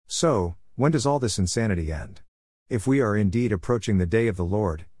So, when does all this insanity end? If we are indeed approaching the day of the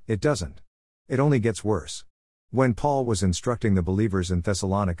Lord, it doesn't. It only gets worse. When Paul was instructing the believers in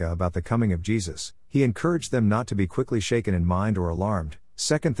Thessalonica about the coming of Jesus, he encouraged them not to be quickly shaken in mind or alarmed,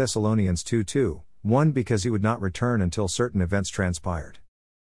 2 Thessalonians 2:2, 1 because he would not return until certain events transpired.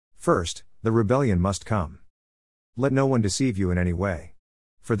 First, the rebellion must come. Let no one deceive you in any way.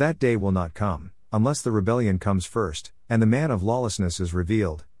 For that day will not come, unless the rebellion comes first, and the man of lawlessness is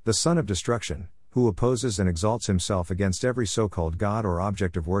revealed, the son of destruction, who opposes and exalts himself against every so-called God or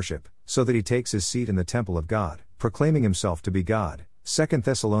object of worship, so that he takes his seat in the temple of God, proclaiming himself to be God, 2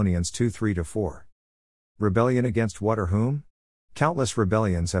 Thessalonians 2:3-4. Rebellion against what or whom? Countless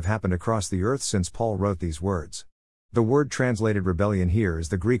rebellions have happened across the earth since Paul wrote these words. The word translated rebellion here is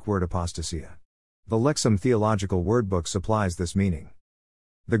the Greek word apostasia. The Lexham Theological Wordbook supplies this meaning.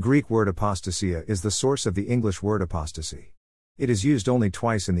 The Greek word apostasia is the source of the English word apostasy. It is used only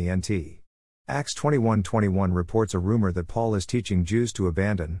twice in the NT. Acts 21:21 reports a rumor that Paul is teaching Jews to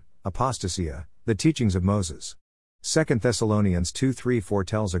abandon, apostasia, the teachings of Moses. 2 Thessalonians 2:3-4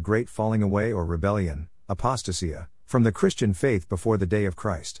 tells a great falling away or rebellion, apostasia, from the Christian faith before the day of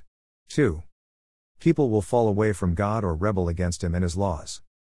Christ. 2. People will fall away from God or rebel against Him and His laws.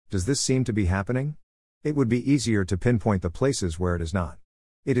 Does this seem to be happening? It would be easier to pinpoint the places where it is not.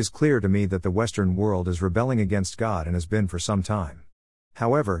 It is clear to me that the Western world is rebelling against God and has been for some time.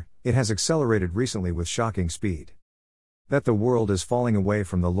 However, it has accelerated recently with shocking speed. That the world is falling away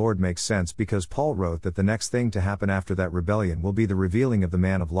from the Lord makes sense because Paul wrote that the next thing to happen after that rebellion will be the revealing of the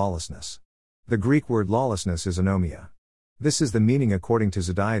man of lawlessness. The Greek word lawlessness is anomia. This is the meaning according to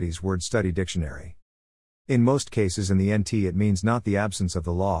Zodhiates' Word Study Dictionary. In most cases in the NT it means not the absence of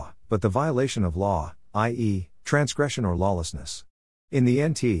the law, but the violation of law, i.e., transgression or lawlessness. In the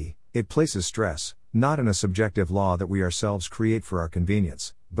NT, it places stress, not in a subjective law that we ourselves create for our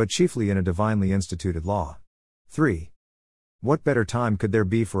convenience, but chiefly in a divinely instituted law. 3. What better time could there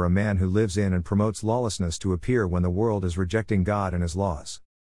be for a man who lives in and promotes lawlessness to appear when the world is rejecting God and His laws?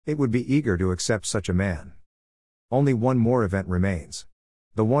 It would be eager to accept such a man. Only one more event remains.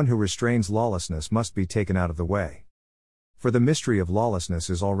 The one who restrains lawlessness must be taken out of the way. For the mystery of lawlessness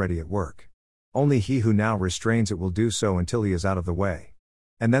is already at work. Only he who now restrains it will do so until he is out of the way.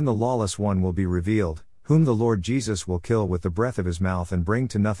 And then the lawless one will be revealed, whom the Lord Jesus will kill with the breath of His mouth and bring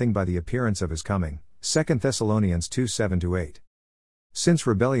to nothing by the appearance of His coming. 2 Thessalonians 2:7-8. Since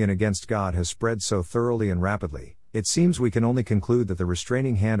rebellion against God has spread so thoroughly and rapidly, it seems we can only conclude that the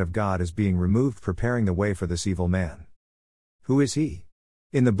restraining hand of God is being removed, preparing the way for this evil man. Who is he?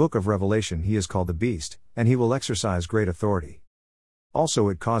 In the book of Revelation he is called the Beast, and he will exercise great authority. Also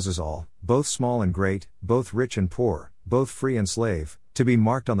it causes all, both small and great, both rich and poor, both free and slave, to be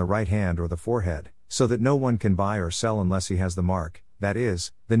marked on the right hand or the forehead, so that no one can buy or sell unless he has the mark, that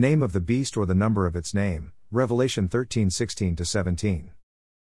is, the name of the beast or the number of its name. Revelation 13:16-17.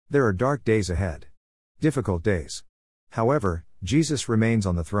 There are dark days ahead. Difficult days. However, Jesus remains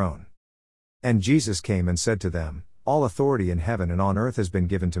on the throne. And Jesus came and said to them, "All authority in heaven and on earth has been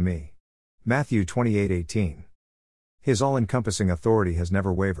given to me." Matthew 28:18. His all-encompassing authority has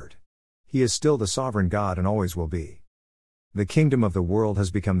never wavered. He is still the sovereign God and always will be. The kingdom of the world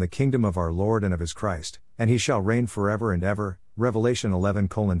has become the kingdom of our Lord and of His Christ, and He shall reign forever and ever. Revelation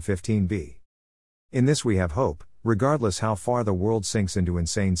 11:15b. In this we have hope, regardless how far the world sinks into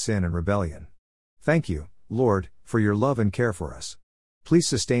insane sin and rebellion. Thank you, Lord, for your love and care for us. Please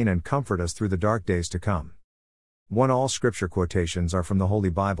sustain and comfort us through the dark days to come. 1. All scripture quotations are from the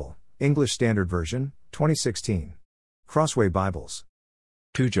Holy Bible, English Standard Version, 2016. Crossway Bibles.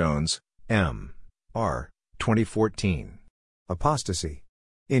 2 Jones, M. R. 2014. Apostasy.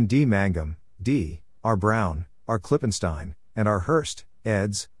 In D. Mangum, D. R. Brown, R. Klippenstein, and R. Hurst,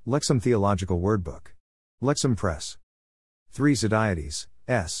 eds., Lexham Theological Wordbook. Lexham Press. 3. Zodhiates,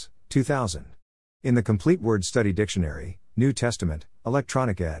 S. 2000. In the Complete Word Study Dictionary, New Testament,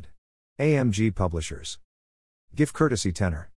 Electronic ed. AMG Publishers. Gift courtesy tenor.